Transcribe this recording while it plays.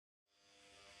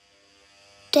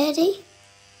Daddy?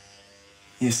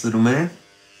 Yes, little man?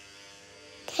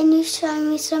 Can you show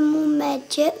me some more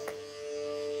magic?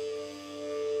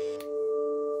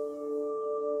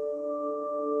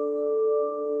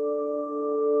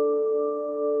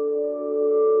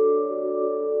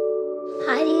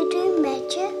 How do you do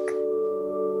magic?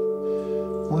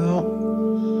 Well,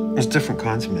 there's different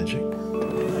kinds of magic.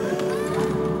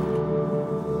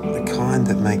 The kind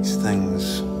that makes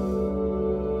things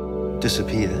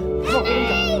disappear.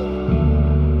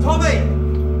 Tommy!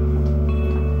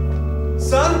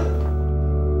 Son?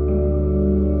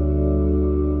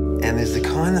 And there's the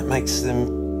kind that makes them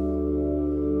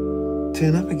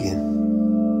turn up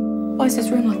again. Why is this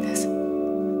room like this?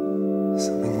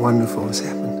 Something wonderful has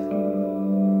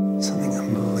happened. Something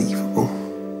unbelievable.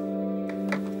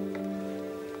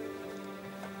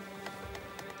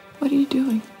 What are you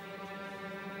doing?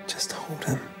 Just hold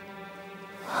him.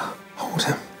 Hold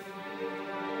him.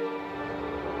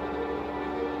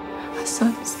 Our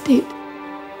son is dead.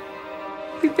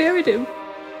 We buried him.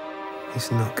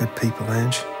 These are not good people,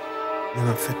 Ange. They're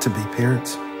not fit to be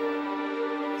parents.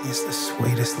 He's the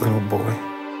sweetest little boy,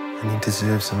 and he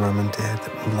deserves a mum and dad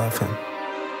that will love him.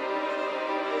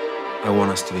 I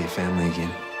want us to be a family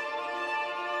again.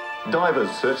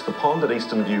 Divers searched the pond at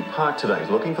Eastern View Park today,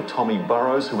 looking for Tommy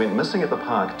Burrows, who went missing at the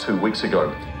park 2 weeks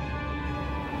ago.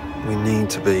 We need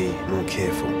to be more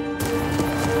careful.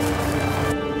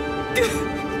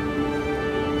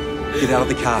 Get out of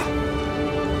the car.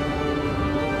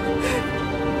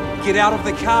 Get out of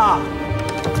the car!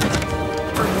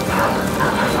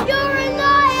 You're a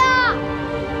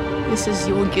liar! This is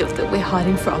your guilt that we're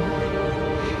hiding from.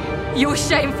 You're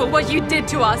ashamed for what you did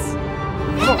to us.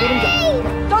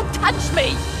 Don't touch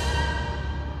me!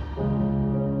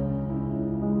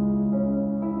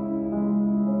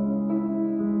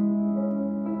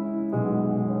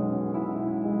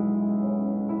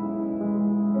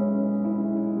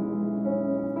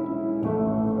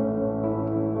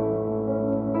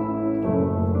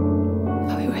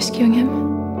 Are we rescuing him?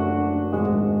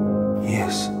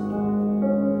 Yes.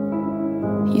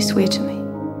 You swear to me.